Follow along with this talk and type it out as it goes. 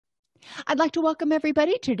I'd like to welcome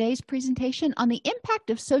everybody to today's presentation on the impact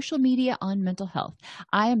of social media on mental health.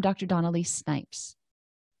 I am Dr. Donnelly Snipes.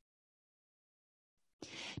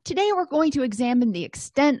 Today, we're going to examine the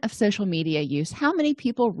extent of social media use, how many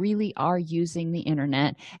people really are using the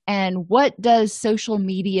internet, and what is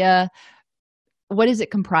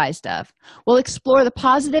it comprised of? We'll explore the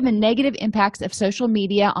positive and negative impacts of social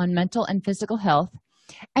media on mental and physical health,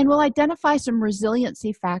 and we'll identify some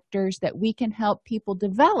resiliency factors that we can help people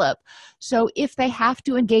develop. So if they have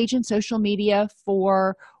to engage in social media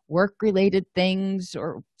for work-related things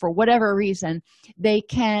or for whatever reason, they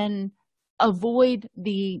can avoid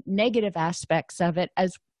the negative aspects of it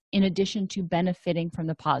as in addition to benefiting from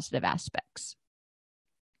the positive aspects.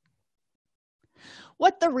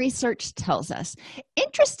 What the research tells us.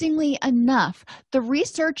 Interestingly enough, the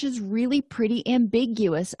research is really pretty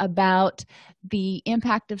ambiguous about the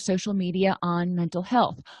impact of social media on mental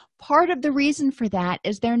health. Part of the reason for that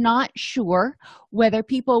is they're not sure whether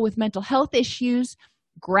people with mental health issues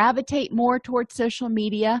gravitate more towards social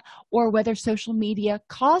media or whether social media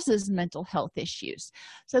causes mental health issues.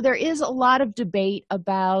 So there is a lot of debate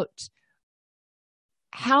about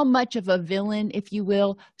how much of a villain, if you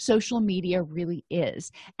will, social media really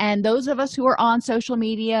is. And those of us who are on social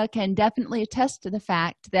media can definitely attest to the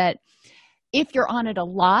fact that if you're on it a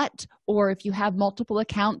lot, or if you have multiple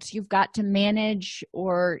accounts you've got to manage,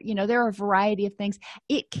 or there are a variety of things,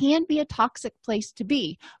 it can be a toxic place to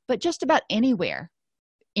be. But just about anywhere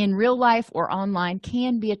in real life or online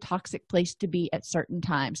can be a toxic place to be at certain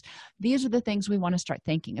times. These are the things we want to start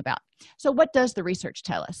thinking about. So what does the research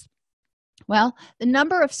tell us? Well, the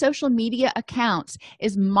number of social media accounts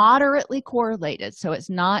is moderately correlated. So it's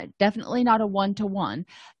definitely not a one-to-one.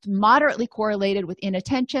 It's moderately correlated with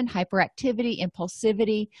inattention, hyperactivity,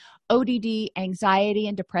 impulsivity, ODD, anxiety,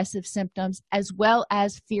 and depressive symptoms, as well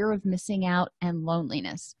as fear of missing out and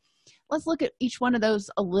loneliness. Let's look at each one of those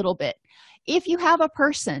a little bit. If you have a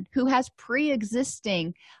person who has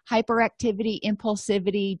pre-existing hyperactivity,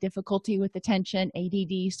 impulsivity, difficulty with attention,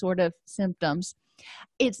 ADD sort of symptoms,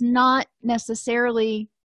 it's not necessarily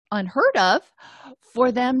unheard of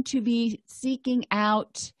for them to be seeking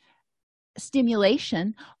out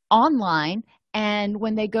stimulation online, and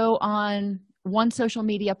when they go on one social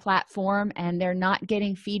media platform and they're not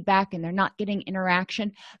getting feedback and they're not getting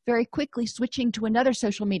interaction, very quickly switching to another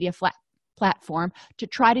social media platform to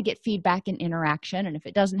try to get feedback and interaction, and if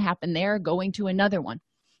it doesn't happen there, going to another one.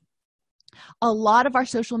 A lot of our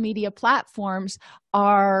social media platforms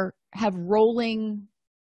have rolling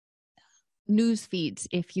news feeds,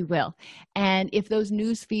 if you will, and if those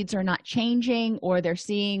news feeds are not changing or they're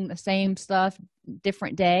seeing the same stuff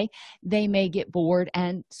different day, they may get bored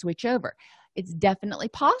and switch over. It's definitely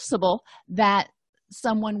possible that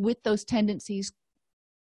someone with those tendencies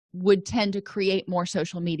would tend to create more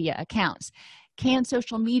social media accounts. Can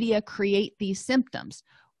social media create these symptoms?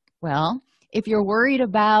 Well, if you're worried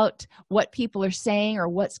about what people are saying or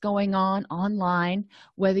what's going on online,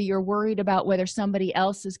 whether you're worried about whether somebody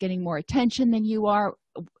else is getting more attention than you are,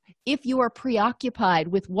 if you are preoccupied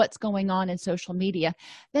with what's going on in social media,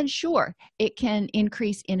 then sure, it can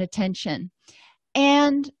increase inattention.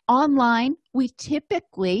 And online, we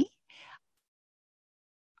typically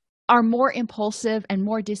are more impulsive and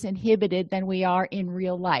more disinhibited than we are in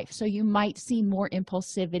real life. So you might see more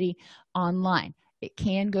impulsivity online. It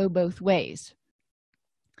can go both ways.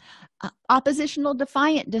 Oppositional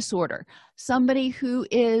defiant disorder. Somebody who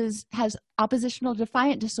has oppositional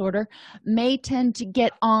defiant disorder may tend to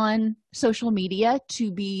get on social media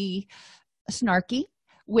to be snarky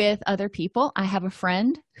with other people. I have a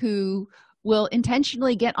friend who will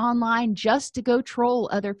intentionally get online just to go troll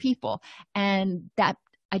other people, and that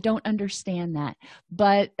I don't understand that,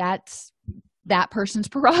 but that's that person's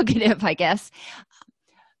prerogative, I guess.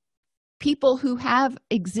 People who have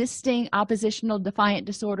existing oppositional defiant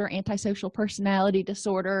disorder, antisocial personality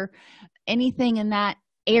disorder, anything in that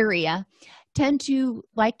area, tend to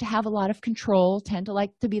like to have a lot of control, tend to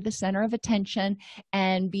like to be the center of attention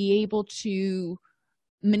and be able to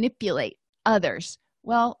manipulate others.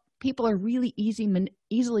 Well, people are really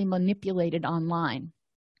easily manipulated online.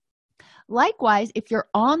 Likewise, if you're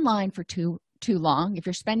online for too long, if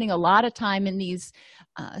you're spending a lot of time in these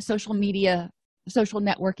social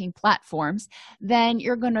networking platforms, then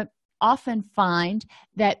you're going to often find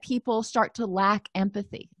that people start to lack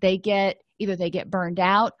empathy. Either they get burned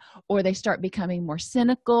out or they start becoming more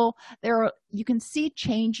cynical. You can see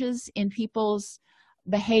changes in people's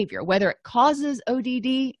behavior. Whether it causes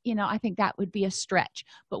ODD, I think that would be a stretch,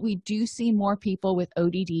 but we do see more people with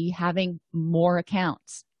ODD having more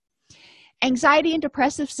accounts. Anxiety and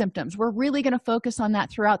depressive symptoms, we're really going to focus on that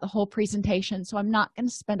throughout the whole presentation, so I'm not going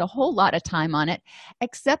to spend a whole lot of time on it,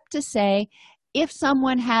 except to say if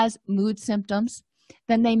someone has mood symptoms,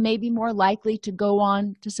 then they may be more likely to go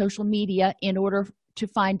on to social media in order to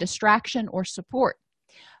find distraction or support.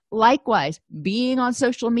 Likewise, being on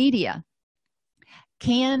social media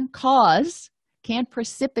can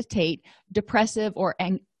precipitate depressive or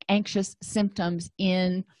anxious symptoms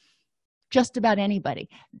in just about anybody,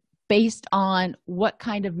 based on what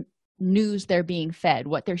kind of news they're being fed,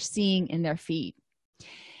 what they're seeing in their feed.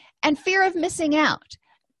 And fear of missing out.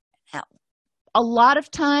 Now, a lot of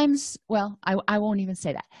times, well, I won't even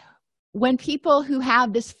say that. When people who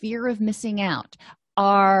have this fear of missing out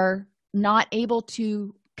are not able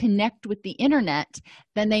to connect with the internet,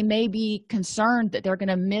 then they may be concerned that they're going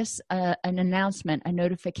to miss an announcement, a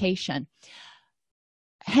notification.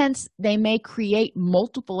 Hence, they may create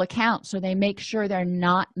multiple accounts so they make sure they're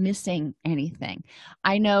not missing anything.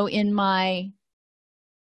 I know in my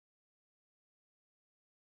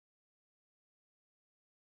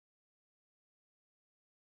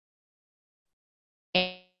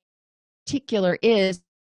particular is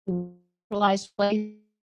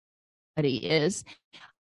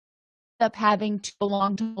up having to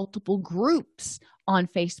belong to multiple groups on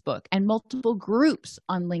Facebook and multiple groups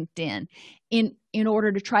on LinkedIn in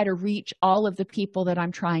order to try to reach all of the people that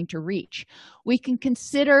I'm trying to reach. We can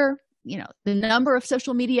consider, the number of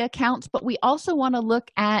social media accounts, but we also want to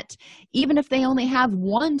look at, even if they only have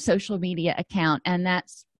one social media account, and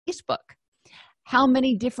that's Facebook, how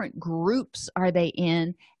many different groups are they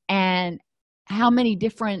in, and how many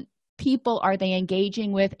different people are they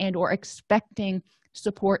engaging with and or expecting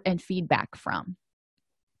support and feedback from.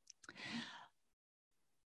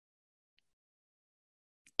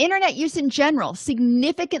 Internet use in general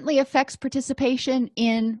significantly affects participation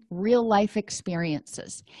in real-life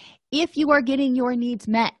experiences. If you are getting your needs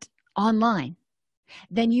met online,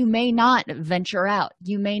 then you may not venture out.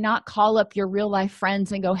 You may not call up your real-life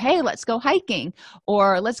friends and go, hey, let's go hiking,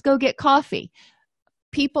 or let's go get coffee.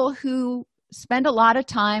 People who spend a lot of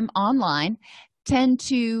time online tend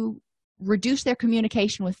to reduce their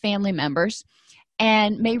communication with family members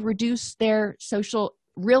and may reduce their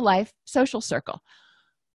real-life social circle.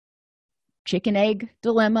 Chicken egg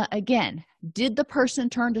dilemma again. Did the person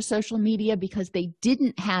turn to social media because they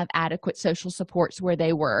didn't have adequate social supports where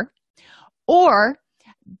they were? Or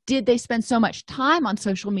did they spend so much time on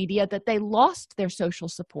social media that they lost their social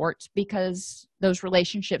supports because those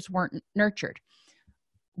relationships weren't nurtured?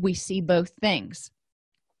 We see both things.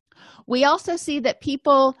 We also see that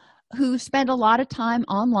people who spend a lot of time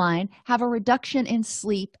online have a reduction in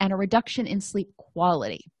sleep and a reduction in sleep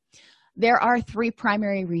quality. There are 3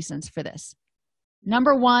 primary reasons for this.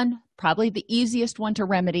 Number one, probably the easiest one to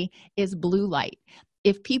remedy, is blue light.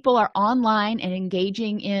 If people are online and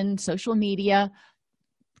engaging in social media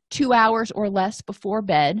 2 hours or less before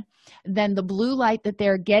bed, then the blue light that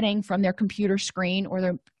they're getting from their computer screen or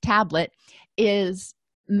their tablet is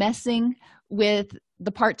messing with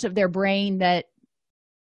the parts of their brain that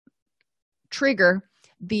trigger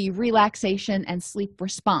the relaxation and sleep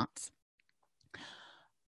response.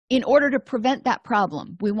 In order to prevent that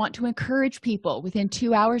problem, we want to encourage people within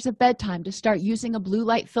 2 hours of bedtime to start using a blue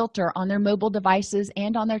light filter on their mobile devices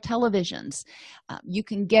and on their televisions. You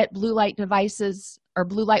can get blue light devices or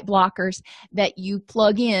blue light blockers that you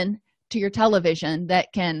plug in to your television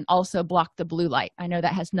that can also block the blue light. I know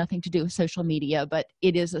that has nothing to do with social media, but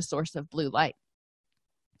it is a source of blue light.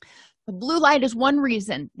 The blue light is one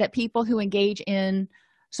reason that people who engage in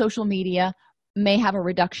social media may have a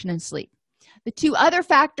reduction in sleep. The 2 other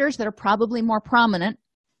factors that are probably more prominent,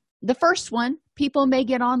 the first one, people may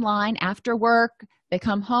get online after work, they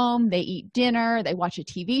come home, they eat dinner, they watch a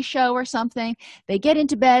TV show or something, they get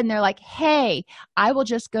into bed and they're like, hey, I will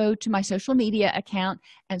just go to my social media account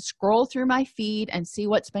and scroll through my feed and see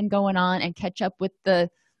what's been going on and catch up with the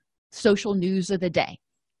social news of the day.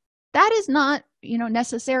 That is not,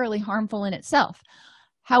 necessarily harmful in itself.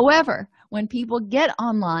 However, when people get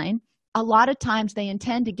online, a lot of times they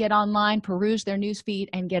intend to get online, peruse their news feed,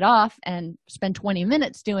 and get off and spend 20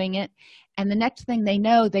 minutes doing it. And the next thing they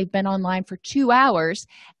know, they've been online for 2 hours,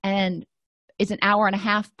 and it's an hour and a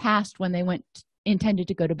half past when they intended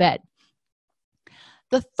to go to bed.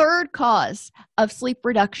 The third cause of sleep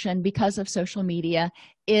reduction because of social media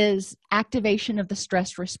is activation of the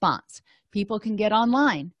stress response. People can get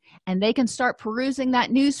online and they can start perusing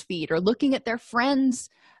that news feed or looking at their friends'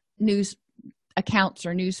 news accounts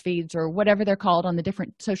or news feeds or whatever they're called on the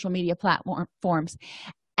different social media platforms.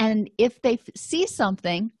 And if they see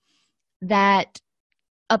something that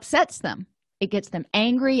upsets them, it gets them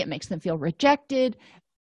angry, it makes them feel rejected,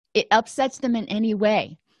 it upsets them in any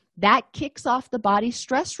way, that kicks off the body's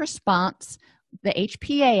stress response, the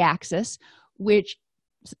HPA axis, which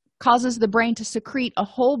causes the brain to secrete a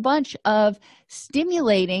whole bunch of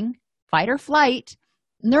stimulating fight or flight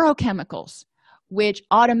neurochemicals, which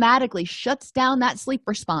automatically shuts down that sleep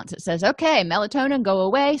response. It says, okay, melatonin, go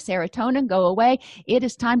away, serotonin, go away. It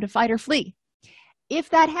is time to fight or flee. If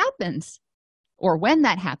that happens, or when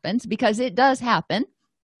that happens, because it does happen,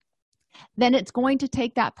 then it's going to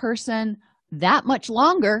take that person that much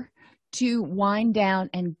longer to wind down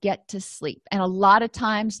and get to sleep. And a lot of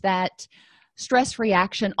times that stress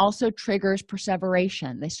reaction also triggers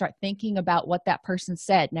perseveration. They start thinking about what that person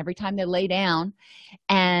said, and every time they lay down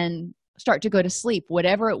and start to go to sleep,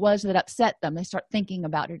 whatever it was that upset them, they start thinking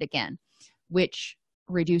about it again, which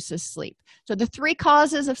reduces sleep. So the 3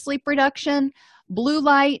 causes of sleep reduction: blue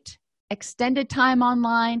light, extended time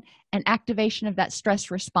online, and activation of that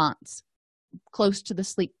stress response close to the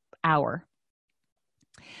sleep hour.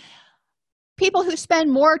 People who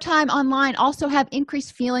spend more time online also have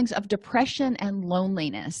increased feelings of depression and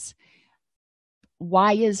loneliness.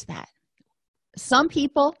 Why is that? Some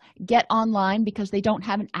people get online because they don't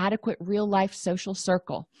have an adequate real-life social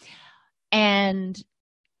circle, and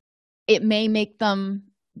it may make them,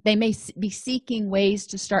 they may be seeking ways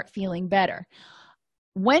to start feeling better.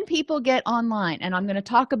 When people get online, and I'm going to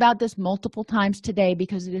talk about this multiple times today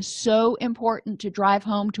because it is so important to drive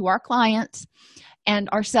home to our clients and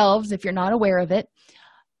ourselves if you're not aware of it,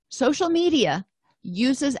 social media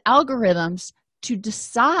uses algorithms to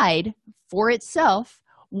decide for itself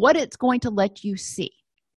what it's going to let you see.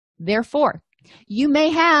 Therefore, you may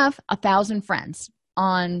have 1,000 friends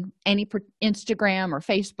on any Instagram or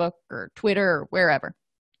Facebook or Twitter or wherever.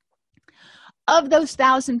 Of those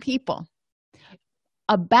 1,000 people,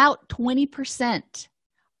 about 20%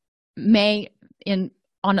 may,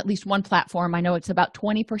 on at least one platform, I know it's about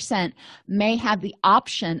 20%, may have the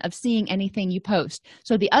option of seeing anything you post.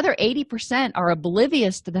 So the other 80% are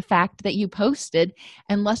oblivious to the fact that you posted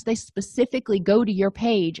unless they specifically go to your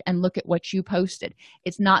page and look at what you posted.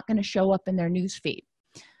 It's not going to show up in their news feed.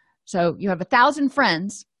 So you have 1,000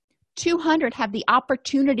 friends, 200 have the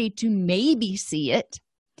opportunity to maybe see it.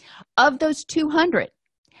 Of those 200,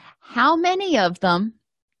 how many of them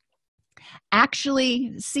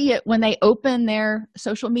actually see it when they open their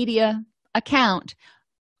social media account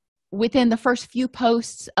within the first few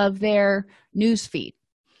posts of their news feed?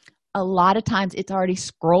 A lot of times it's already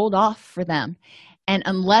scrolled off for them, and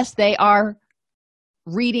unless they are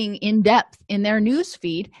reading in depth in their news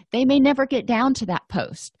feed, they may never get down to that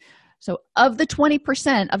post. So of the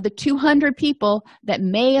 20% of the 200 people that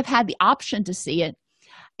may have had the option to see it,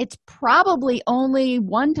 it's probably only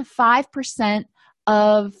 1 to 5%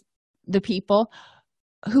 of the people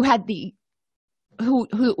who had the who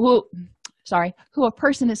a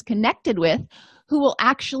person is connected with who will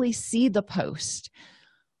actually see the post.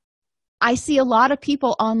 I see a lot of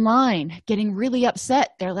people online getting really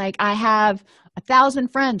upset. They're like, I have 1,000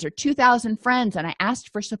 friends or 2,000 friends, and I asked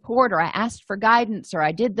for support, or I asked for guidance, or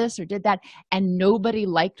I did this or did that, and nobody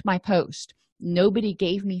liked my post. Nobody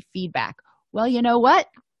gave me feedback. Well, you know what?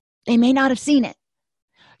 They may not have seen it.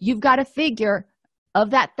 You've got to figure,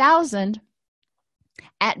 of that 1,000,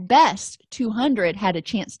 at best 200 had a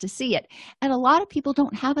chance to see it. And a lot of people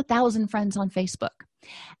don't have 1,000 friends on Facebook.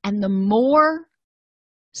 And the more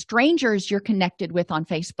strangers you're connected with on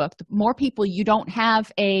Facebook, the more people you don't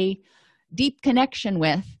have a deep connection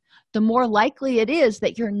with, the more likely it is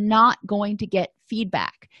that you're not going to get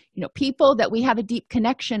feedback. You know, people that we have a deep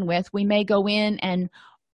connection with, we may go in and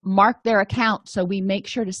mark their account so we make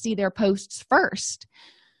sure to see their posts first.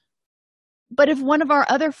 But if one of our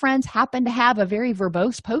other friends happen to have a very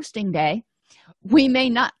verbose posting day, we may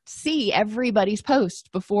not see everybody's post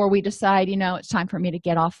before we decide, you know, it's time for me to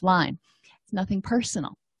get offline. It's nothing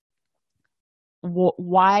personal.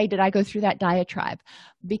 Why did I go through that diatribe?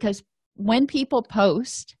 Because when people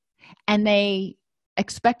post and they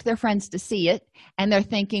expect their friends to see it, and they're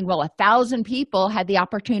thinking, well, 1,000 people had the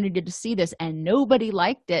opportunity to see this and nobody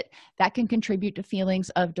liked it, that can contribute to feelings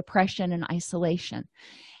of depression and isolation.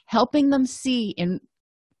 Helping them see in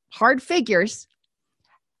hard figures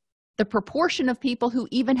the proportion of people who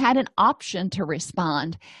even had an option to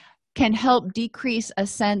respond can help decrease a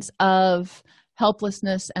sense of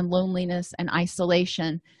helplessness and loneliness and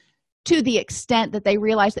isolation, to the extent that they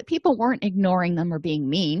realize that people weren't ignoring them or being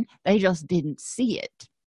mean. They just didn't see it.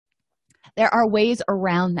 There are ways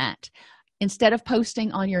around that. Instead of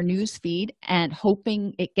posting on your news feed and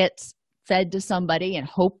hoping it gets fed to somebody and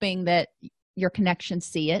hoping that your connections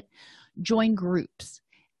see it, join groups.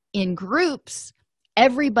 In groups,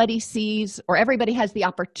 everybody sees, or everybody has the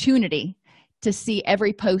opportunity to see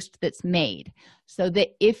every post that's made, so that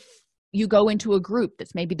if you go into a group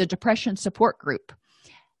that's maybe the depression support group,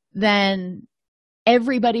 then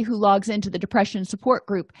everybody who logs into the depression support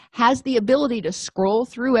group has the ability to scroll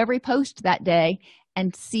through every post that day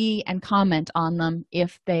and see and comment on them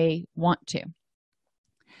if they want to.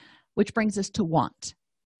 Which brings us to want.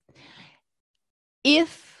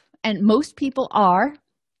 If, and most people are,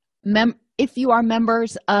 if you are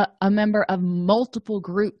a member of multiple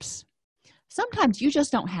groups, sometimes you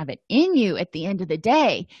just don't have it in you at the end of the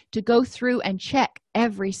day to go through and check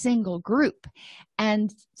every single group.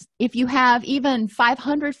 And if you have even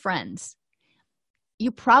 500 friends,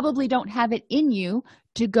 you probably don't have it in you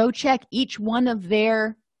to go check each one of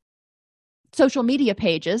their social media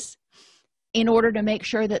pages in order to make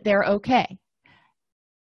sure that they're okay.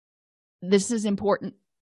 This is important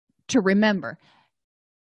to remember.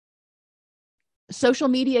 Social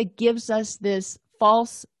media gives us this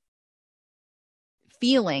false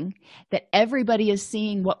feeling that everybody is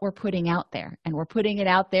seeing what we're putting out there, and we're putting it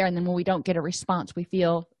out there, and then when we don't get a response, we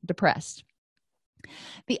feel depressed.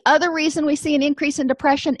 The other reason we see an increase in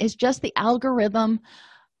depression is just the algorithm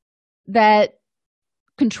that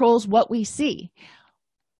controls what we see.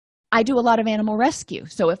 I do a lot of animal rescue,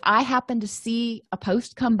 so if I happen to see a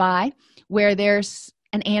post come by where there's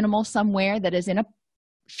an animal somewhere that is in a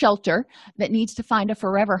shelter that needs to find a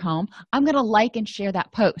forever home, I'm going to like and share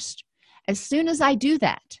that post. As soon as I do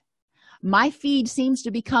that, my feed seems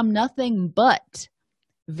to become nothing but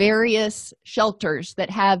various shelters that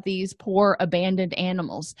have these poor abandoned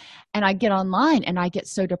animals, and I get online and I get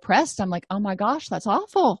so depressed. I'm like, oh my gosh, that's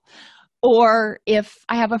awful. Or if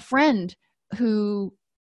I have a friend who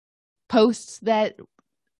posts that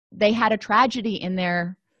they had a tragedy in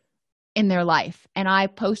their life, and I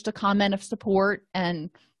post a comment of support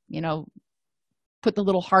and put the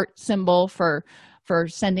little heart symbol for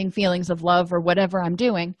sending feelings of love or whatever I'm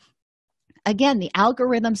doing, again, the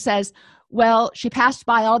algorithm says, well, she passed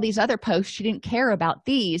by all these other posts, she didn't care about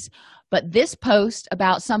these, but this post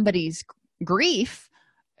about somebody's grief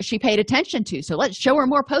she paid attention to, so let's show her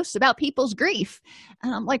more posts about people's grief.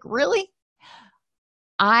 And I'm like, really?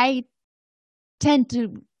 I tend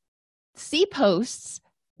to see posts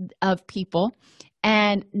of people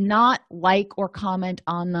and not like or comment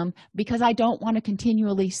on them because I don't want to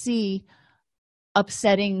continually see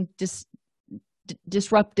upsetting,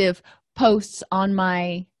 disruptive posts on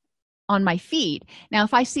my feed. Now,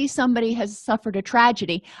 if I see somebody has suffered a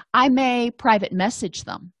tragedy, I may private message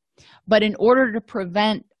them, but in order to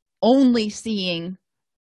prevent only seeing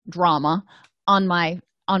drama on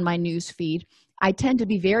my news feed, I tend to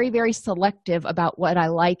be very, very selective about what I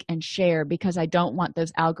like and share because I don't want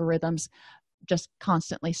those algorithms just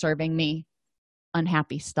constantly serving me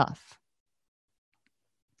unhappy stuff.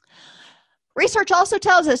 Research also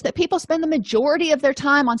tells us that people spend the majority of their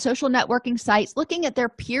time on social networking sites looking at their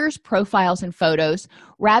peers' profiles and photos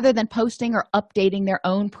rather than posting or updating their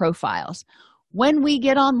own profiles. When we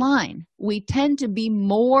get online, we tend to be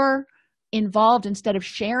more involved instead of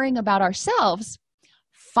sharing about ourselves,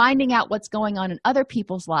 finding out what's going on in other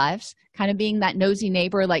people's lives, kind of being that nosy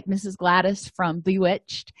neighbor like Mrs. Gladys from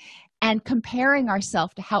Bewitched, and comparing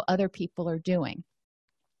ourselves to how other people are doing.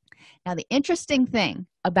 Now, the interesting thing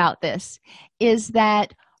about this is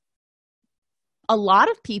that a lot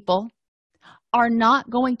of people are not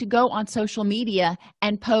going to go on social media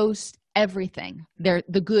and post everything,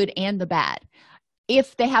 the good and the bad.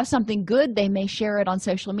 If they have something good, they may share it on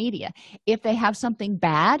social media. If they have something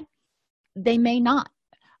bad, they may not,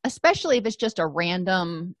 especially if it's just a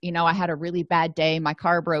random, I had a really bad day, my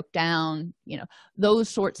car broke down, those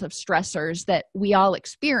sorts of stressors that we all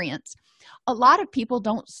experience. A lot of people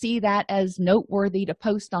don't see that as noteworthy to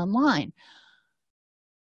post online.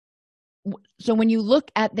 So when you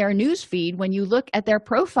look at their news feed, when you look at their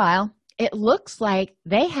profile, it looks like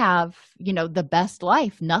they have, the best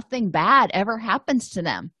life. Nothing bad ever happens to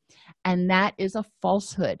them. And that is a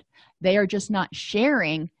falsehood. They are just not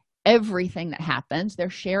sharing everything that happens.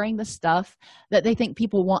 They're sharing the stuff that they think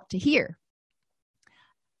people want to hear.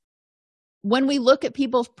 When we look at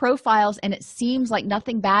people's profiles and it seems like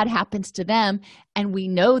nothing bad happens to them, and we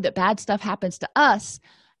know that bad stuff happens to us,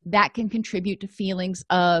 that can contribute to feelings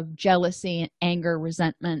of jealousy, anger,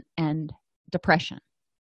 resentment, and depression.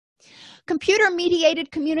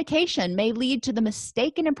 Computer-mediated communication may lead to the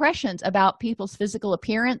mistaken impressions about people's physical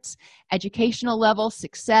appearance, educational level,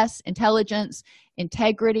 success, intelligence,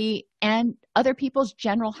 integrity, and other people's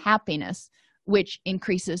general happiness, which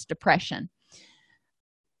increases depression.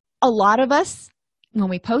 A lot of us, when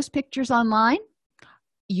we post pictures online,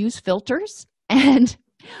 use filters, and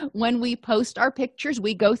when we post our pictures,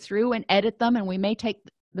 we go through and edit them, and we may take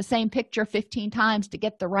the same picture 15 times to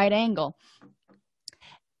get the right angle.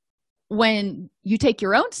 When you take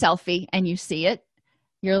your own selfie and you see it,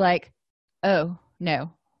 you're like, oh,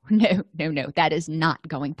 no, that is not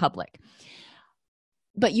going public.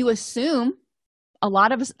 But you assume, a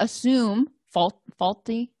lot of us assume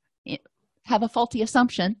have a faulty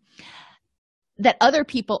assumption that other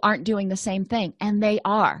people aren't doing the same thing, and they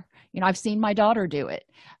are. I've seen my daughter do it.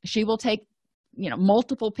 She will take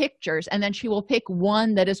multiple pictures, and then she will pick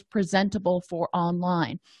one that is presentable for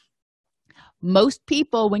online. Most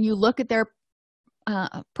people, when you look at their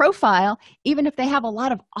profile, even if they have a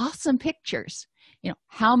lot of awesome pictures,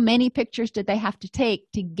 how many pictures did they have to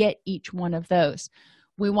take to get each one of those?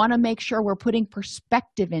 We want to make sure we're putting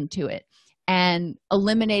perspective into it and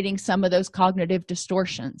eliminating some of those cognitive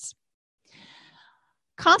distortions.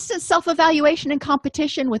 Constant self-evaluation and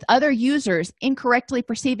competition with other users, incorrectly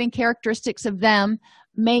perceiving characteristics of them,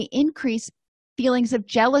 may increase feelings of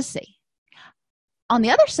jealousy. On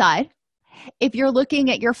the other side, if you're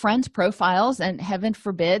looking at your friends' profiles, and heaven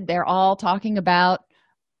forbid they're all talking about,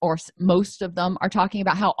 or most of them are talking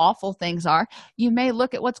about how awful things are, you may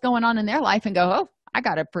look at what's going on in their life and go, oh, I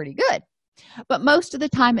got it pretty good. But most of the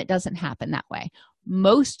time it doesn't happen that way.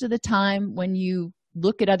 Most of the time when you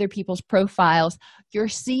look at other people's profiles, you're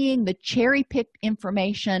seeing the cherry-picked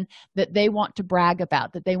information that they want to brag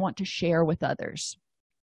about, that they want to share with others.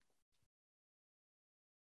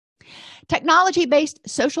 Technology-based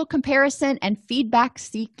social comparison and feedback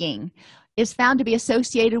seeking is found to be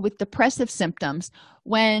associated with depressive symptoms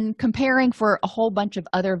when comparing for a whole bunch of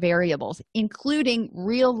other variables, including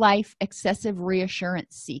real-life excessive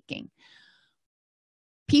reassurance seeking.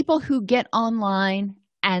 People who get online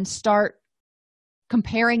and start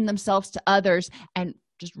comparing themselves to others and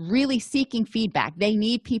just really seeking feedback. They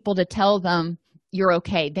need people to tell them you're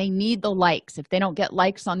okay. They need the likes. If they don't get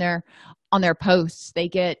likes on their posts,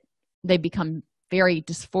 they become very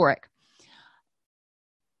dysphoric.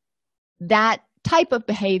 That type of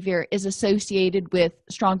behavior is associated with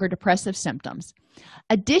stronger depressive symptoms.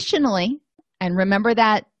 Additionally, and remember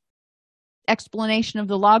that explanation of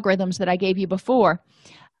the logarithms that I gave you before,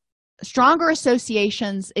 stronger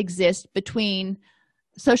associations exist between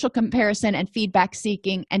social comparison and feedback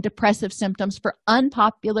seeking and depressive symptoms for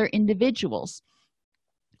unpopular individuals.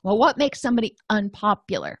 Well, what makes somebody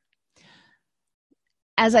unpopular?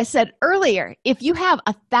 As I said earlier, if you have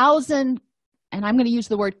 1,000, and I'm going to use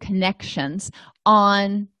the word connections,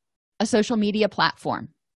 on a social media platform,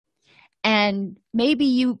 and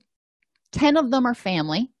maybe 10 of them are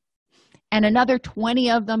family and another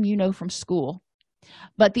 20 of them from school,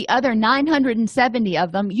 but the other 970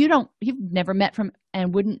 of them you've never met from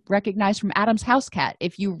and wouldn't recognize from Adam's house cat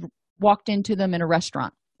if you walked into them in a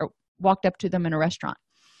restaurant or walked up to them in a restaurant.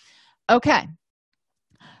 Okay,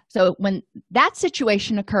 so when that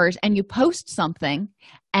situation occurs and you post something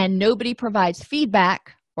and nobody provides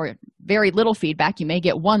feedback, or very little feedback, you may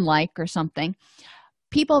get one like or something,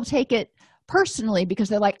 people take it personally because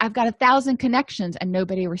they're like, I've got 1,000 connections and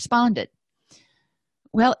nobody responded.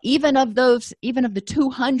 Well, even of the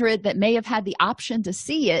 200 that may have had the option to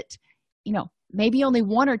see it, maybe only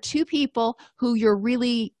one or two people who you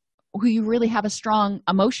really have a strong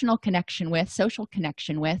emotional connection with, social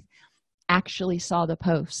connection with, actually saw the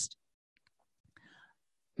post.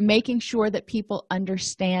 Making sure that people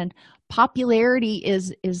understand popularity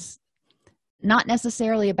is not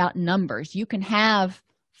necessarily about numbers. You can have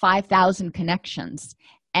 5,000 connections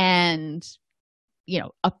and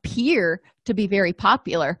appear to be very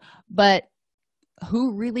popular, but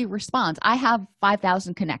who really responds? I have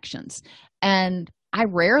 5,000 connections and I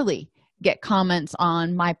rarely get comments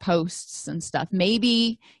on my posts and stuff.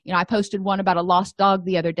 Maybe I posted one about a lost dog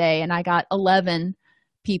the other day and I got 11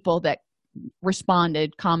 people that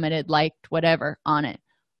responded, commented, liked, whatever on it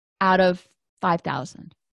out of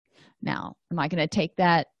 5,000. Now, am I going to take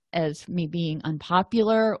that as me being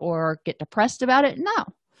unpopular or get depressed about it? No.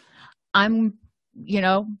 I'm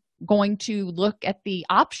going to look at the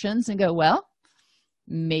options and go, well,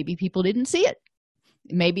 maybe people didn't see it.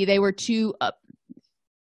 Maybe they were too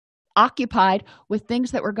occupied with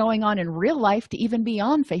things that were going on in real life to even be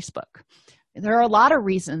on Facebook. There are a lot of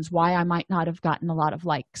reasons why I might not have gotten a lot of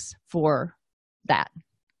likes for that.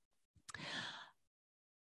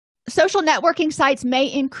 Social networking sites may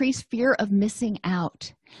increase fear of missing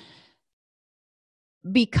out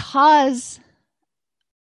because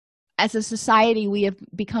as a society, we have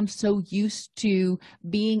become so used to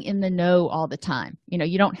being in the know all the time.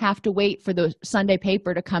 You don't have to wait for the Sunday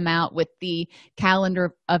paper to come out with the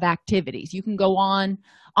calendar of activities. You can go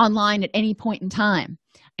online at any point in time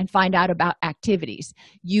and find out about activities.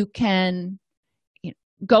 You can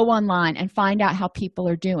go online and find out how people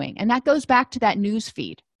are doing. And that goes back to that news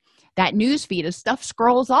feed. That news feed, as stuff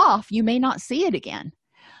scrolls off, you may not see it again,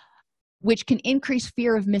 which can increase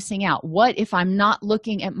fear of missing out. What if I'm not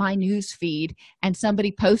looking at my news feed and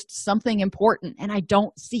somebody posts something important and I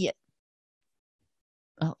don't see it?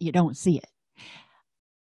 Well, you don't see it.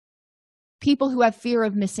 People who have fear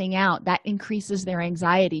of missing out, that increases their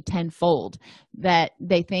anxiety tenfold, that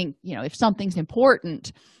they think, if something's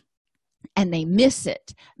important and they miss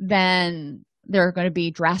it, then there are going to be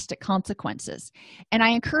drastic consequences. And I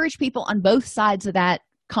encourage people on both sides of that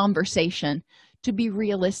conversation to be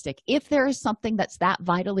realistic. If there is something that's that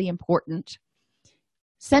vitally important,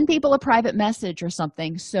 send people a private message or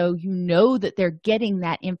something so you know that they're getting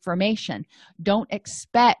that information. Don't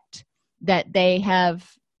expect that they have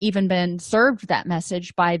even been served that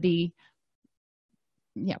message by the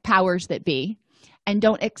powers that be, and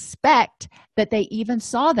don't expect that they even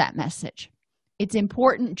saw that message. It's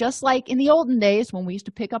important, just like in the olden days when we used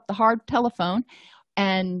to pick up the hard telephone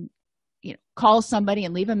and call somebody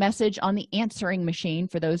and leave a message on the answering machine.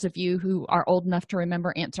 For those of you who are old enough to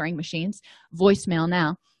remember answering machines, voicemail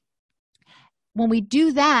now. When we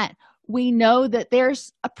do that, we know that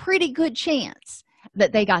there's a pretty good chance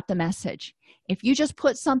that they got the message. If you just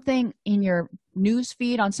put something in your news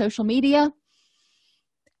feed on social media,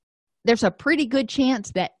 there's a pretty good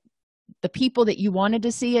chance that the people that you wanted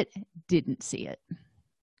to see it didn't see it.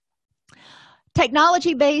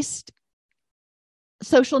 Technology-based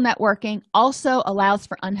social networking also allows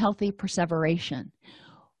for unhealthy perseveration.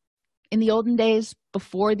 In the olden days,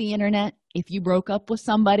 before the internet, if you broke up with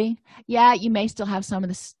somebody, you may still have some of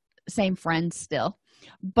the same friends still,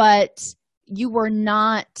 but you were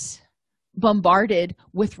not bombarded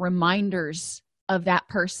with reminders of that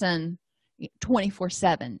person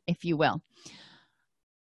 24/7, if you will.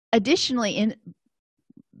 Additionally,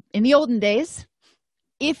 in the olden days,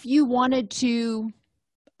 if you wanted to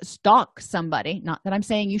stalk somebody, not that I'm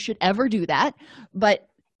saying you should ever do that, but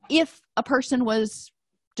if a person was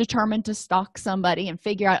determined to stalk somebody and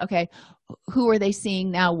figure out, okay, who are they seeing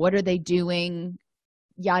now, what are they doing,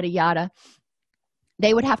 yada yada,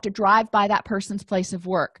 they would have to drive by that person's place of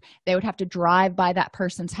work. They would have to drive by that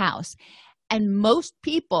person's house. And most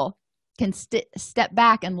people can step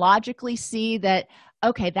back and logically see that,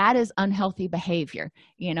 okay, that is unhealthy behavior.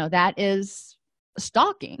 That is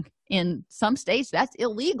stalking. In some states, that's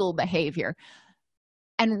illegal behavior.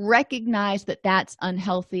 And recognize that that's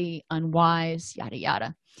unhealthy, unwise, yada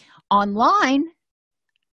yada. Online,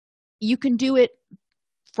 you can do it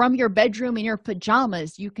from your bedroom in your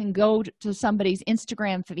pajamas. You can go to somebody's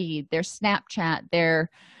Instagram feed, their Snapchat, their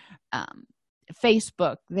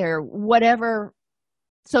Facebook, their whatever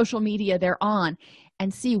social media they're on,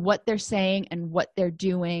 and see what they're saying and what they're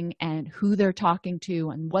doing and who they're talking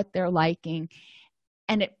to and what they're liking.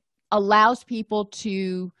 And it allows people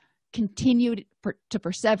to continue to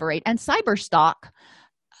perseverate and cyberstalk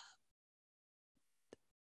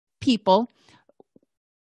people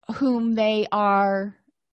whom they are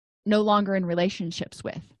no longer in relationships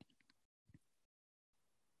with.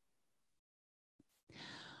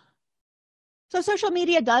 So social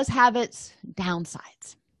media does have its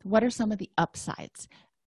downsides. What are some of the upsides?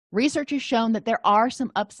 Research has shown that there are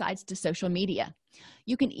some upsides to social media.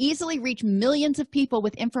 You can easily reach millions of people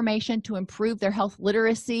with information to improve their health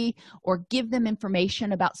literacy or give them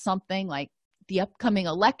information about something like the upcoming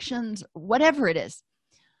elections, whatever it is.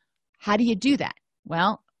 How do you do that?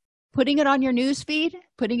 Well, putting it on your news feed,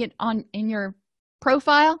 putting it in your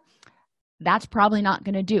profile, that's probably not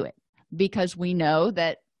going to do it, because we know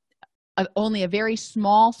that only a very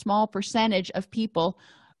small percentage of people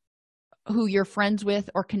who you're friends with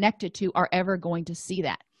or connected to are ever going to see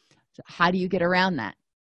that. So how do you get around that?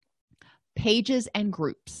 Pages and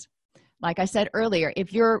groups. Like I said earlier,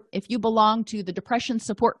 if you belong to the depression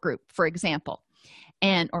support group, for example,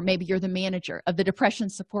 or maybe you're the manager of the depression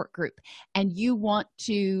support group, and you want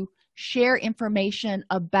to share information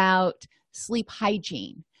about sleep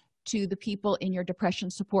hygiene to the people in your depression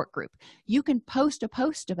support group, you can post a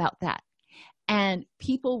post about that, and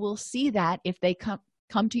people will see that. If they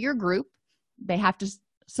come to your group, they have to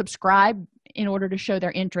subscribe in order to show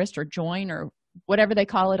their interest, or join, or whatever they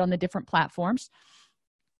call it on the different platforms.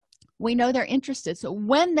 We know they're interested. So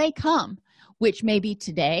when they come, which may be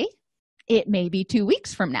today, it may be 2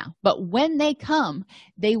 weeks from now, but when they come,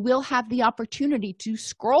 they will have the opportunity to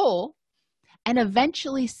scroll and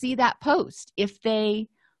eventually see that post if they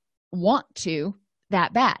want to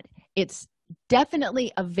that bad. It's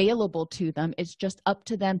definitely available to them. It's just up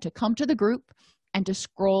to them to come to the group and to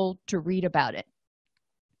scroll to read about it.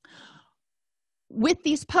 With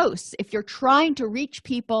these posts, if you're trying to reach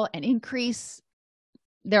people and increase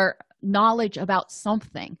their knowledge about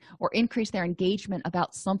something or increase their engagement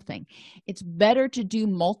about something. It's better to do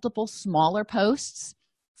multiple smaller posts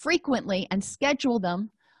frequently and schedule them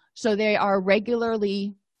so they are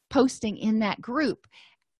regularly posting in that group,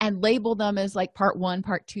 and label them as like part 1,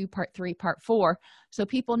 part 2, part 3, part 4, so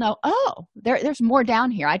people know, oh, there's more down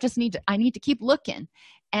here. I need to keep looking,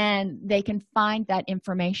 and they can find that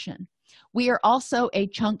information. We are also a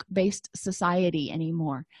chunk-based society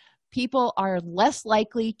anymore. People are less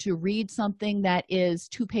likely to read something that is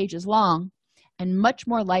 2 pages long and much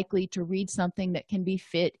more likely to read something that can be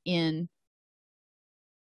fit in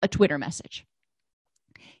a Twitter message.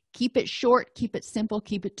 Keep it short, keep it simple,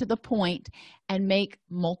 keep it to the point, and make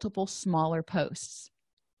multiple smaller posts.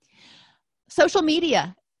 Social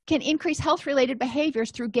media can increase health-related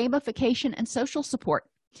behaviors through gamification and social support.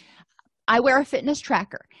 I wear a fitness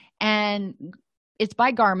tracker, and it's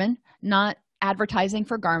by Garmin, not advertising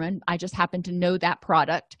for Garmin. I just happen to know that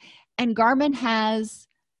product. And Garmin has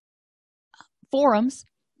forums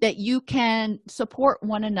that you can support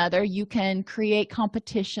one another. You can create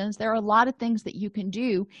competitions. There are a lot of things that you can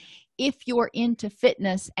do if you're into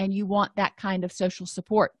fitness and you want that kind of social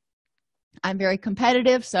support. I'm very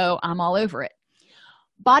competitive, so I'm all over it.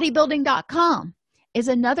 Bodybuilding.com is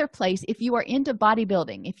another place if you are into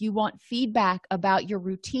bodybuilding, if you want feedback about your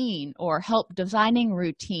routine or help designing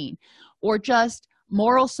routine, or just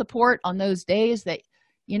moral support on those days that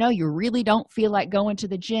you really don't feel like going to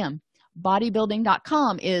the gym.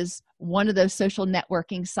 Bodybuilding.com is one of those social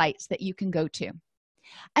networking sites that you can go to.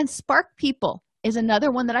 And Spark People is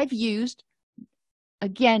another one that I've used.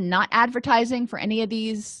 Again, not advertising for any of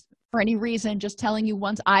these for any reason, just telling you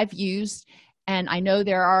ones I've used, and I know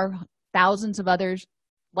there are thousands of others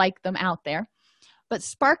like them out there. But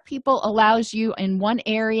Spark People allows you in one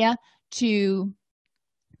area to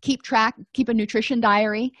keep a nutrition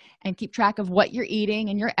diary and keep track of what you're eating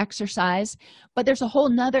and your exercise. But there's a whole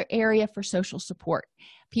nother area for social support.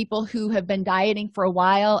 People who have been dieting for a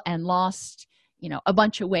while and lost a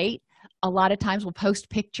bunch of weight, a lot of times will post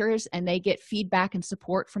pictures and they get feedback and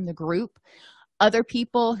support from the group. Other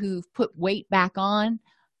people who've put weight back on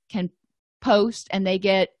can post and they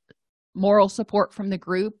get moral support from the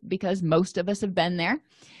group, because most of us have been there.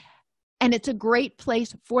 And it's a great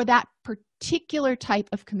place for that particular type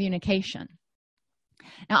of communication.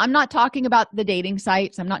 Now, I'm not talking about the dating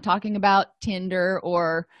sites. I'm not talking about Tinder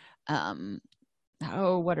or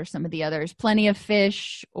what are some of the others? Plenty of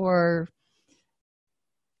Fish or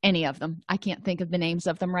any of them. I can't think of the names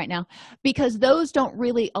of them right now, because those don't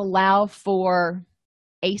really allow for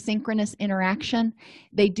asynchronous interaction.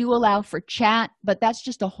 They do allow for chat, but that's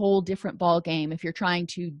just a whole different ball game if you're trying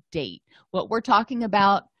to date. What we're talking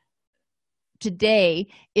about today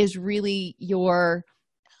is really your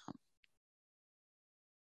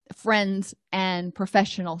friends and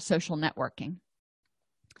professional social networking.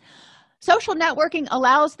 Social networking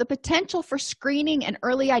allows the potential for screening and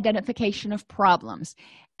early identification of problems.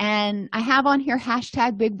 And I have on here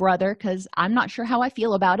 #BigBrother because I'm not sure how I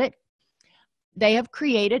feel about it. They have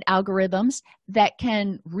created algorithms that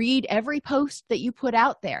can read every post that you put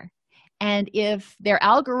out there. And if their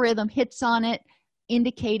algorithm hits on it,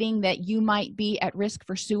 indicating that you might be at risk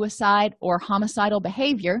for suicide or homicidal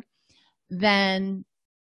behavior, then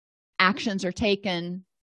actions are taken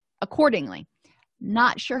accordingly.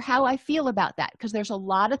 Not sure how I feel about that, because there's a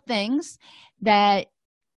lot of things that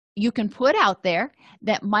you can put out there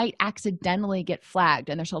that might accidentally get flagged,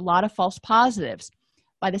 and there's a lot of false positives.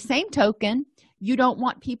 By the same token, you don't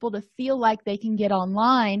want people to feel like they can get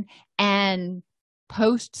online and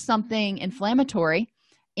post something inflammatory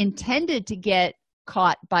intended to get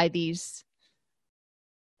caught by these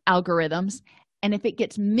algorithms, and if it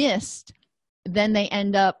gets missed, then they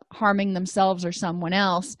end up harming themselves or someone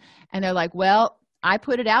else, and they're like, well, I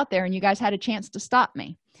put it out there and you guys had a chance to stop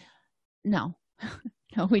me. No.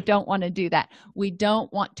 No, we don't want to do that. We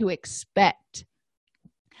don't want to expect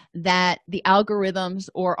that the algorithms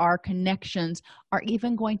or our connections are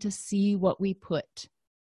even going to see what we put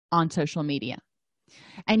on social media.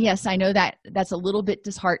 And yes, I know that that's a little bit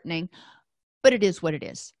disheartening, but it is what it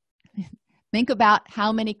is. Think about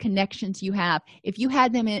how many connections you have. If you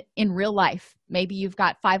had them in real life, maybe you've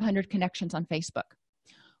got 500 connections on Facebook.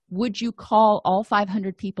 Would you call all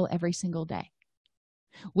 500 people every single day?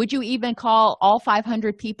 Would you even call all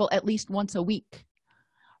 500 people at least once a week?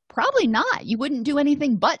 Probably not. You wouldn't do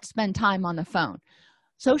anything but spend time on the phone.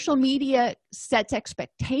 Social media sets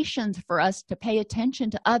expectations for us to pay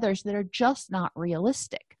attention to others that are just not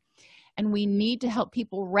realistic. And we need to help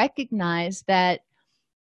people recognize that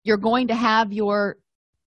you're going to have your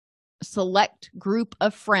select group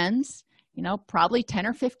of friends, probably 10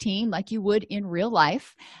 or 15 like you would in real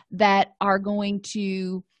life, that are going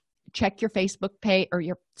to check your Facebook page or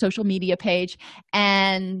your social media page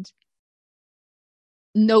and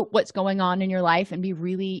note what's going on in your life and be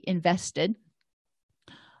really invested.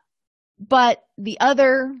 But the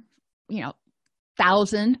other,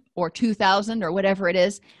 1,000 or 2,000 or whatever it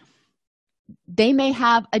is, they may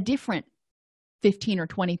have a different 15 or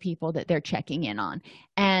 20 people that they're checking in on.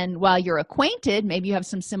 And while you're acquainted, maybe you have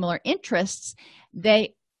some similar interests,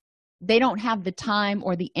 they don't have the time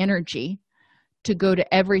or the energy to go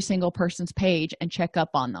to every single person's page and check up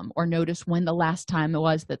on them or notice when the last time it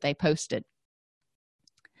was that they posted.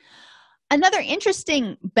 Another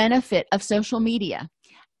interesting benefit of social media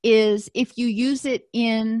is if you use it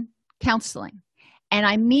in counseling. And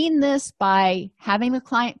I mean this by having the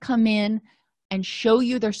client come in and show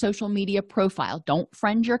you their social media profile. Don't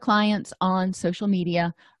friend your clients on social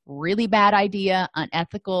media. Really bad idea,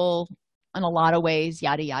 unethical in a lot of ways,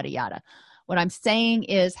 yada, yada, yada. What I'm saying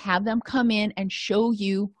is have them come in and show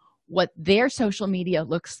you what their social media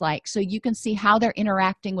looks like so you can see how they're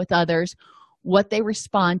interacting with others, what they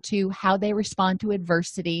respond to, how they respond to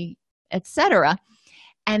adversity, etc.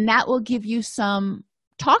 And that will give you some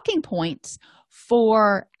talking points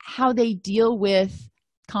for how they deal with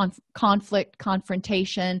conflict,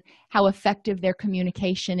 confrontation, how effective their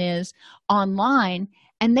communication is online.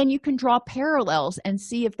 And then you can draw parallels and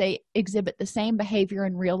see if they exhibit the same behavior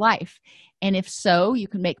in real life. And if so, you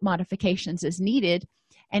can make modifications as needed.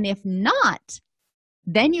 And if not,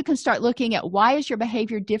 then you can start looking at why is your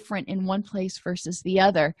behavior different in one place versus the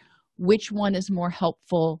other, which one is more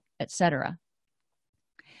helpful, etc.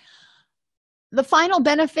 The final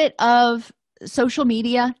benefit of social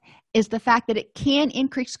media is the fact that it can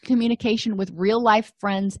increase communication with real-life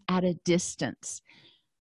friends at a distance.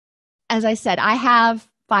 As I said, I have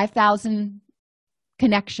 5,000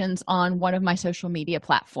 connections on one of my social media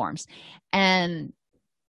platforms, and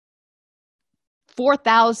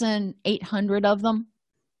 4,800 of them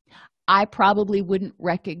I probably wouldn't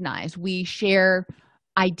recognize. We share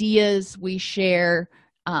ideas, we share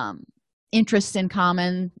interests in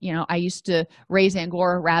common. I used to raise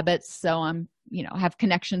Angora rabbits, so I'm have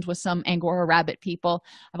connections with some Angora rabbit people.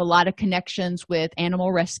 I have a lot of connections with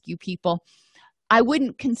animal rescue people. I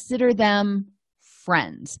wouldn't consider them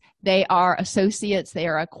friends. They are associates, they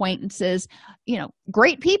are acquaintances,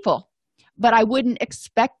 great people, but I wouldn't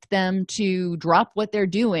expect them to drop what they're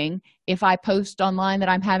doing if I post online that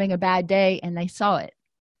I'm having a bad day and they saw it.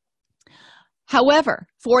 However,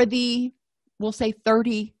 for we'll say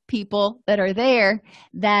 30 people that are there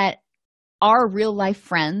that are real life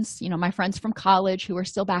friends, my friends from college who are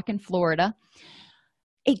still back in Florida,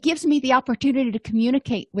 it gives me the opportunity to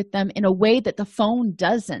communicate with them in a way that the phone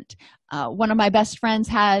doesn't. One of my best friends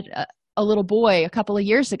had a little boy a couple of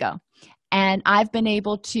years ago, and I've been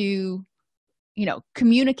able to,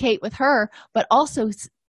 communicate with her, but also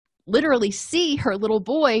literally see her little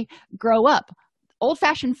boy grow up.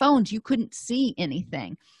 Old-fashioned phones, you couldn't see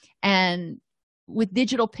anything. And with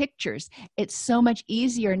digital pictures, it's so much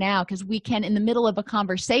easier now because we can, in the middle of a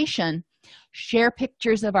conversation, share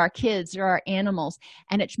pictures of our kids or our animals,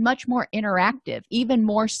 and it's much more interactive, even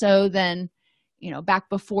more so than back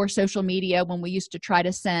before social media, when we used to try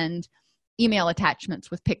to send email attachments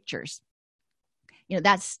with pictures.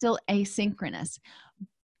 That's still asynchronous.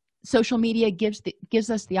 Social media gives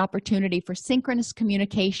us the opportunity for synchronous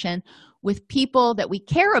communication with people that we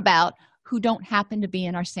care about who don't happen to be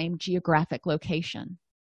in our same geographic location.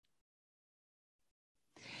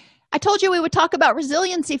 I told you we would talk about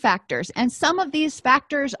resiliency factors, and some of these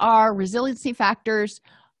factors are resiliency factors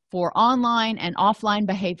for online and offline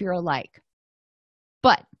behavior alike.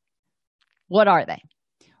 But what are they?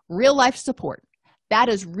 Real life support. That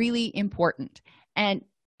is really important. And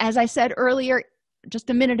as I said earlier, just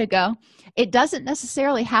a minute ago, it doesn't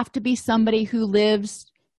necessarily have to be somebody who lives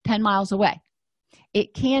 10 miles away.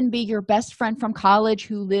 It can be your best friend from college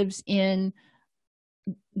who lives in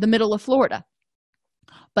the middle of Florida.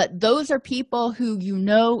 But those are people who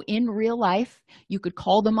in real life. You could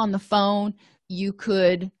call them on the phone. You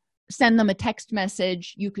could send them a text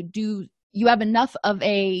message. You have enough of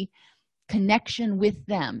a connection with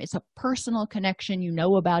them. It's a personal connection.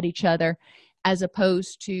 About each other, as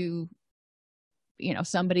opposed to,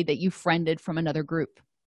 somebody that you friended from another group.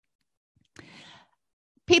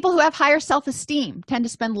 People who have higher self-esteem tend to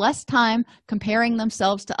spend less time comparing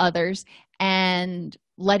themselves to others and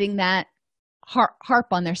letting that harp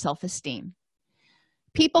on their self-esteem.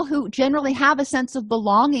 People who generally have a sense of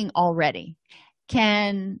belonging already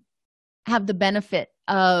can have the benefit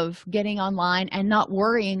of getting online and not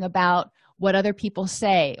worrying about what other people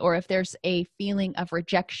say, or if there's a feeling of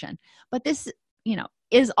rejection. But this,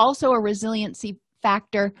 is also a resiliency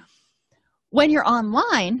factor. When you're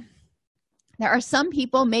online, there are some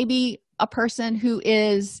people, maybe a person who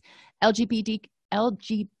is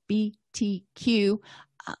LGBTQ,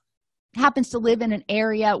 happens to live in an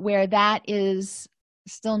area where that is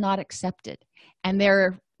still not accepted, and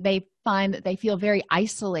they find that they feel very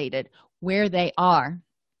isolated where they are.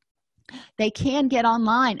 They can get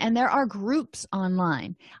online, and there are groups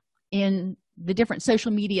online in the different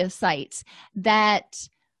social media sites that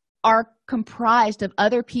are comprised of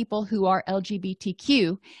other people who are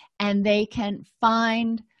LGBTQ, and they can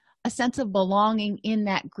find a sense of belonging in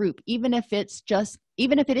that group. Even if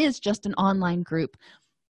it is just an online group,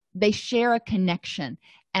 they share a connection,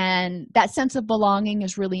 and that sense of belonging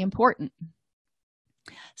is really important.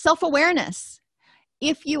 Self-awareness.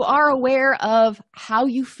 If you are aware of how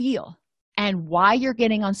you feel and why you're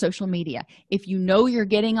getting on social media, if you know you're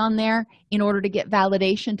getting on there in order to get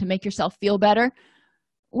validation to make yourself feel better,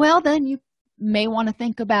 well, then you may want to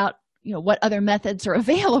think about, what other methods are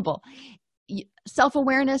available.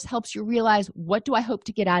 Self-awareness helps you realize, what do I hope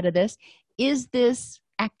to get out of this? Is this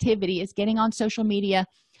activity, is getting on social media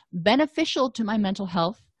beneficial to my mental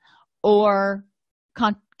health or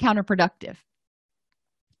counterproductive?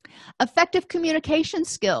 Effective communication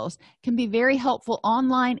skills can be very helpful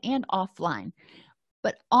online and offline.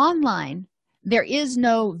 But online, there is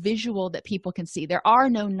no visual that people can see. There are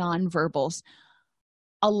no nonverbals.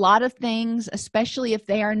 A lot of things, especially if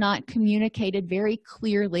they are not communicated very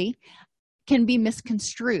clearly, can be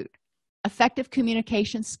misconstrued. Effective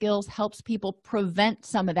communication skills helps people prevent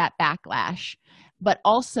some of that backlash, but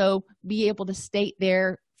also be able to state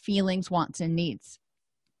their feelings, wants, and needs.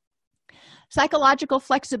 Psychological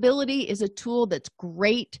flexibility is a tool that's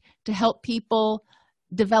great to help people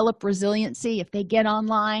develop resiliency. If they get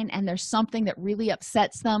online and there's something that really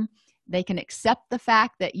upsets them, they can accept the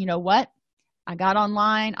fact that, I got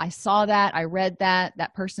online, I saw that, I read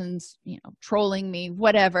that person's, trolling me,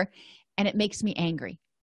 whatever, and it makes me angry.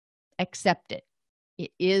 Accept it.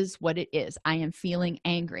 It is what it is. I am feeling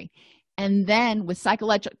angry. And then with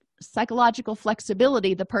psychological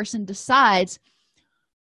flexibility, the person decides,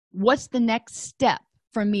 what's the next step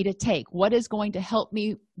for me to take? What is going to help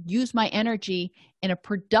me use my energy in a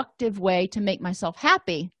productive way to make myself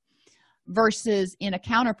happy versus in a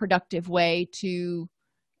counterproductive way to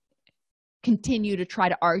continue to try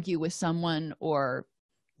to argue with someone or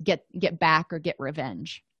get back or get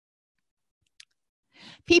revenge?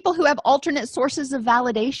 People who have alternate sources of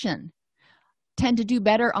validation tend to do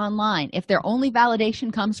better online. If their only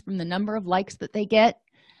validation comes from the number of likes that they get,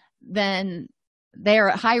 then they're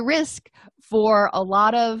at high risk for a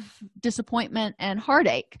lot of disappointment and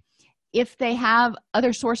heartache. If they have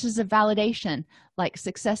other sources of validation, like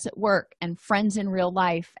success at work and friends in real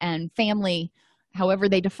life and family, however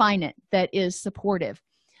they define it, that is supportive,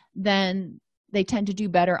 then they tend to do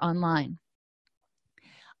better online.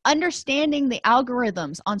 Understanding the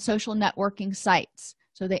algorithms on social networking sites,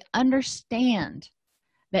 so they understand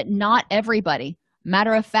that not everybody,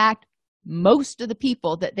 matter of fact, most of the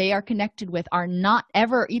people that they are connected with are not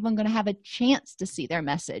ever even going to have a chance to see their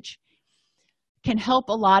message, can help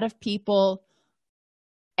a lot of people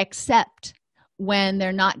accept when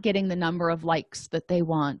they're not getting the number of likes that they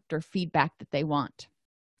want or feedback that they want.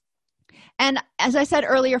 And as I said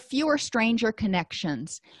earlier, fewer stranger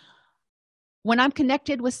connections. When I'm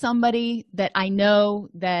connected with somebody that I know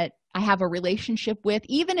that I have a relationship with,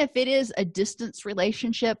 even if it is a distance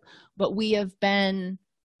relationship, but we have been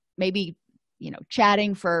maybe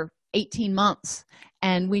chatting for 18 months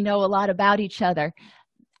and we know a lot about each other,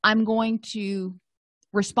 I'm going to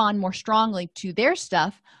respond more strongly to their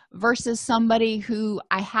stuff versus somebody who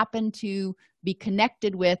I happen to be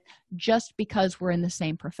connected with just because we're in the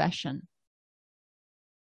same profession.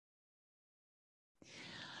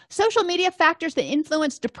 Social media factors that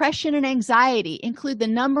influence depression and anxiety include the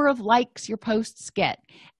number of likes your posts get.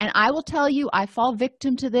 And I will tell you, I fall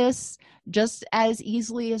victim to this just as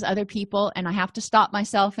easily as other people, and I have to stop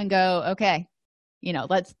myself and go, okay,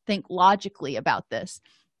 let's think logically about this.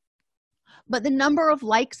 But the number of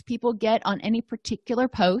likes people get on any particular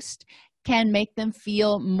post can make them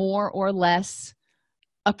feel more or less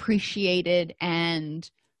appreciated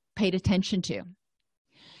and paid attention to.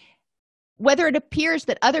 Whether it appears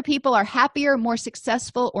that other people are happier, more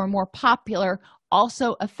successful, or more popular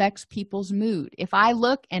also affects people's mood. If I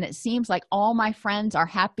look and it seems like all my friends are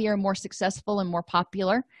happier, more successful, and more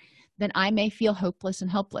popular, then I may feel hopeless and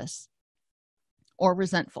helpless or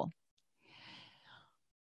resentful.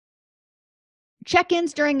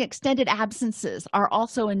 Check-ins during extended absences are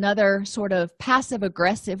also another sort of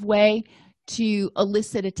passive-aggressive way to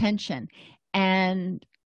elicit attention. And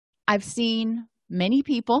I've seen many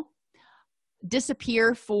people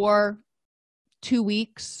disappear for 2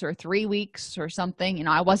 weeks or 3 weeks or something.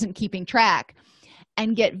 I wasn't keeping track,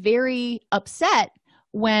 and get very upset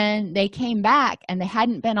when they came back and they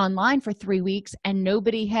hadn't been online for 3 weeks and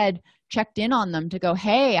nobody had checked in on them to go,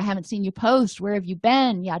 hey, I haven't seen you post. Where have you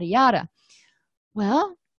been? Yada, yada.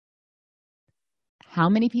 Well, how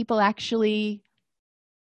many people actually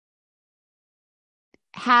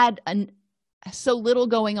had so little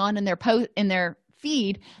going on in their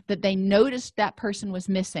feed that they noticed that person was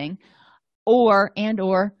missing? Or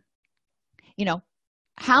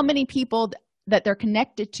how many people that they're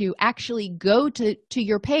connected to actually go to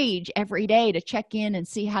your page every day to check in and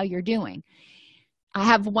see how you're doing? I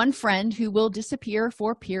have one friend who will disappear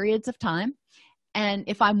for periods of time, and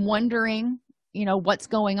if I'm wondering what's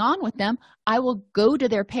going on with them, I will go to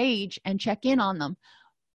their page and check in on them.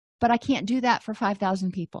 But I can't do that for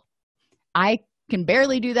 5,000 people. I can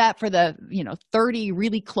barely do that for the 30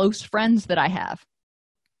 really close friends that I have.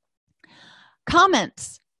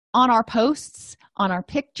 Comments on our posts, on our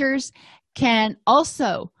pictures, can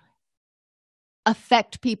also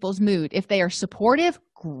affect people's mood. If they are supportive,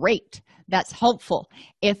 great. That's helpful.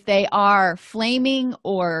 If they are flaming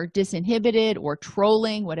or disinhibited or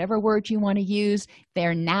trolling, whatever word you want to use,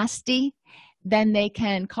 they're nasty, then they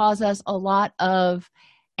can cause us a lot of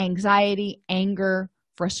anxiety, anger,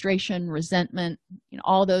 frustration, resentment,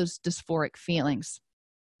 all those dysphoric feelings.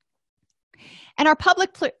 And our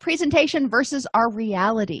public presentation versus our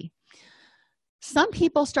reality. Some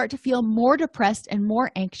people start to feel more depressed and more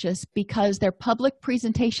anxious because their public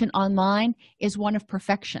presentation online is one of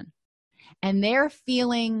perfection. And they're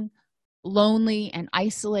feeling lonely and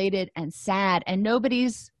isolated and sad, and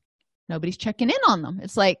nobody's checking in on them.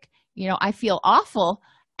 It's like, I feel awful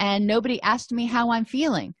and nobody asked me how I'm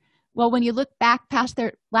feeling. Well, when you look back past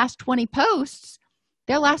their last 20 posts,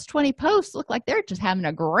 look like they're just having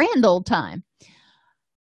a grand old time.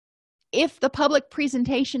 If the public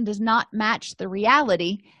presentation does not match the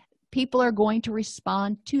reality, people are going to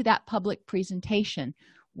respond to that public presentation,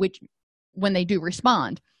 when they do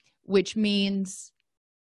respond, which means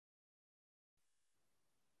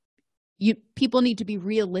people need to be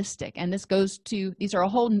realistic. And this is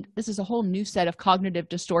a whole new set of cognitive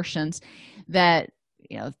distortions that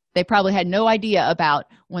they probably had no idea about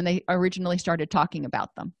when they originally started talking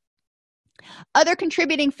about them. Other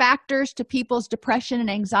contributing factors to people's depression and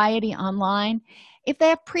anxiety online: if they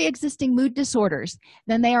have pre-existing mood disorders,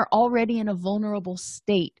 then they are already in a vulnerable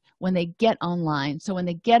state when they get online. So when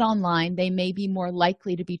they get online, they may be more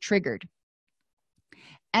likely to be triggered.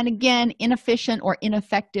 And again, inefficient or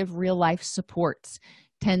ineffective real-life supports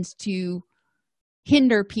tends to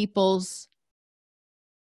hinder people's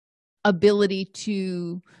ability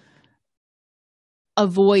to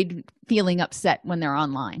avoid feeling upset when they're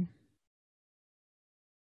online.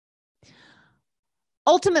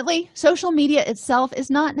 Ultimately, social media itself is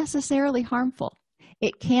not necessarily harmful.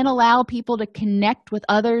 It can allow people to connect with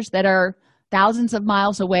others that are thousands of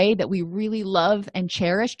miles away that we really love and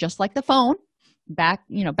cherish, just like the phone back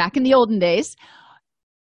in the olden days.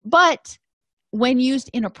 But when used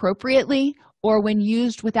inappropriately, or when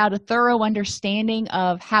used without a thorough understanding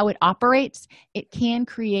of how it operates, it can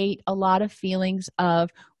create a lot of feelings of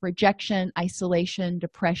rejection, isolation,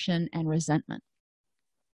 depression, and resentment.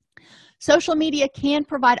 Social media can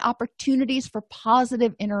provide opportunities for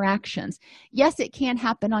positive interactions. Yes, it can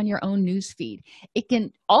happen on your own newsfeed. It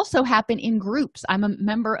can also happen in groups. I'm a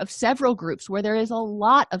member of several groups where there is a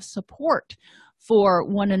lot of support for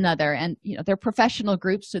one another, and they're professional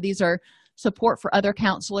groups, so these are support for other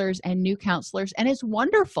counselors and new counselors, and it's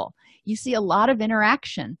wonderful. You see a lot of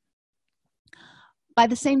interaction. By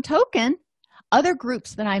the same token, other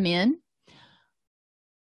groups that I'm in,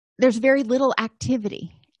 there's very little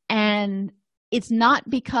activity. And it's not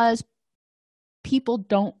because people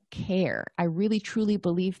don't care. I really, truly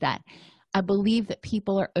believe that. I believe that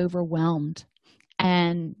people are overwhelmed.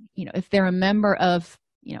 And, if they're a member of,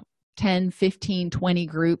 10, 15, 20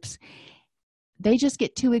 groups, they just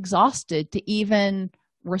get too exhausted to even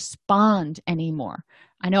respond anymore.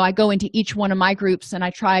 I know I go into each one of my groups and I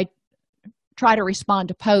try to respond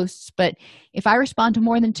to posts, but if I respond to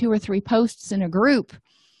more than 2 or 3 posts in a group,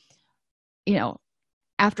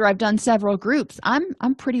 after I've done several groups,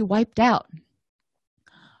 I'm pretty wiped out,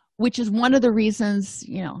 which is one of the reasons,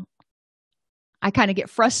 I kind of get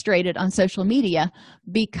frustrated on social media,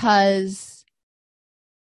 because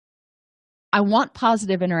I want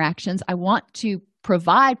positive interactions. I want to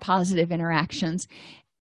provide positive interactions.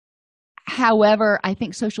 However, I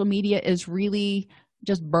think social media is really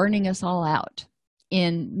just burning us all out.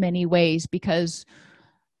 in many ways because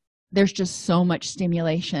there's just so much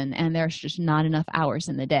stimulation and there's just not enough hours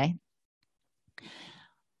in the day.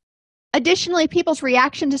 Additionally, people's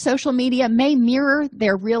reaction to social media may mirror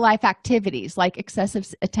their real-life activities like excessive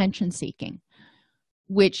attention seeking,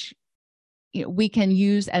 which we can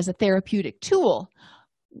use as a therapeutic tool.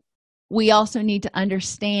 We also need to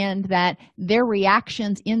understand that their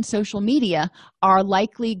reactions in social media are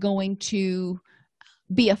likely going to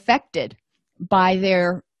be affected by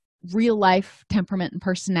their real-life temperament and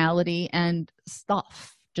personality and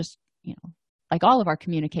stuff, just like all of our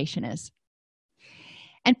communication is.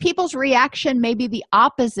 And people's reaction may be the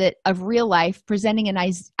opposite of real life, presenting an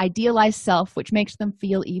idealized self, which makes them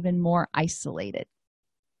feel even more isolated.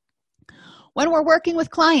 When we're working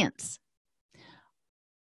with clients,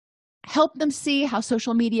 help them see how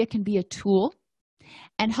social media can be a tool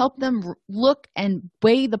and help them look and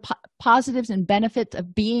weigh the positives and benefits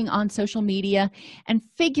of being on social media and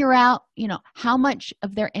figure out, how much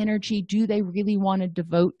of their energy do they really want to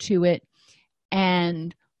devote to it,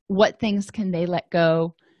 and what things can they let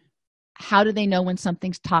go? How do they know when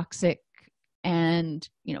something's toxic? And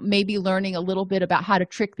maybe learning a little bit about how to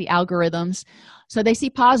trick the algorithms so they see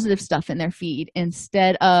positive stuff in their feed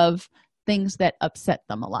instead of things that upset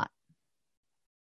them a lot.